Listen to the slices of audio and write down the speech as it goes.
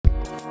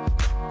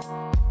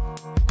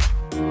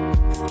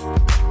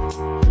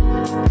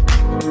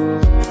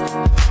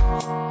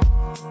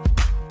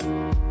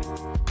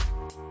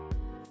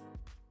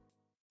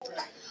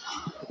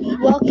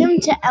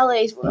to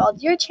Ellie's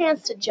World, your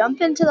chance to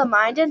jump into the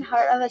mind and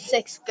heart of a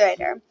 6th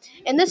grader.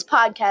 In this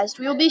podcast,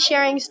 we will be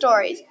sharing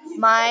stories,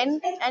 mine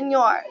and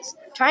yours,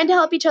 trying to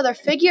help each other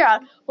figure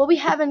out what we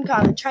have in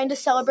common, trying to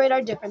celebrate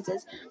our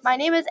differences. My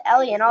name is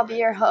Ellie, and I'll be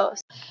your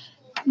host.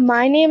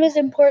 My name is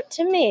important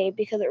to me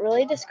because it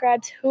really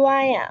describes who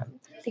I am.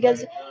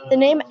 Because the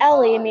name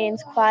Ellie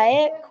means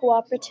quiet,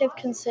 cooperative,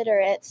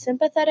 considerate,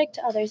 sympathetic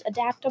to others,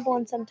 adaptable,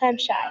 and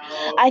sometimes shy.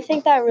 I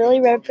think that really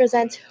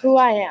represents who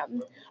I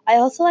am. I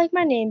also like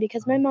my name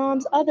because my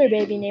mom's other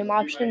baby name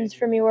options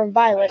for me were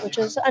Violet, which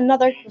is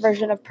another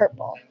version of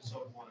purple.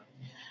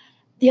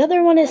 The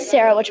other one is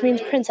Sarah, which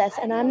means princess,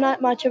 and I'm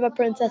not much of a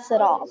princess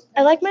at all.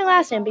 I like my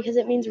last name because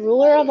it means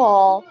ruler of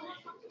all.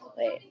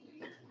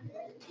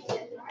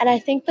 And I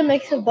think the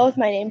mix of both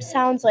my names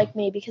sounds like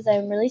me because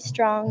I'm really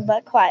strong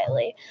but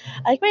quietly.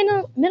 I like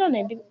my middle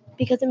name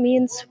because it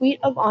means sweet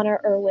of honor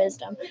or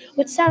wisdom,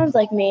 which sounds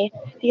like me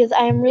because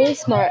I am really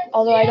smart,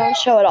 although I don't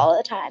show it all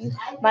the time.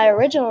 My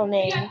original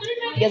name,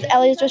 because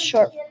Ellie is just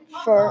short,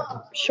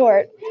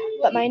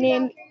 but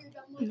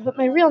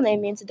my real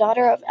name means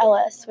daughter of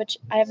Ellis, which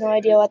I have no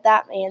idea what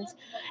that means.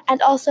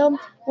 And also,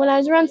 when I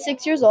was around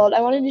 6 years old, I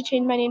wanted to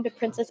change my name to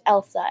Princess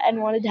Elsa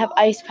and wanted to have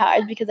ice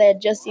powers because I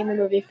had just seen the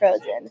movie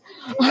Frozen.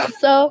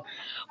 Also,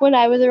 when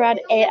I was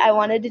around 8, I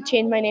wanted to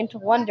change my name to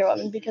Wonder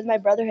Woman because my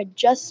brother had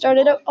just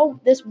started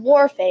this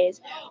war phase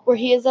where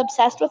he is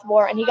obsessed with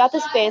war, and he got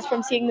this phase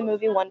from seeing the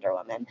movie Wonder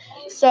Woman.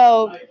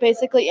 So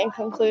basically, in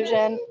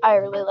conclusion, I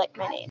really like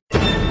my name.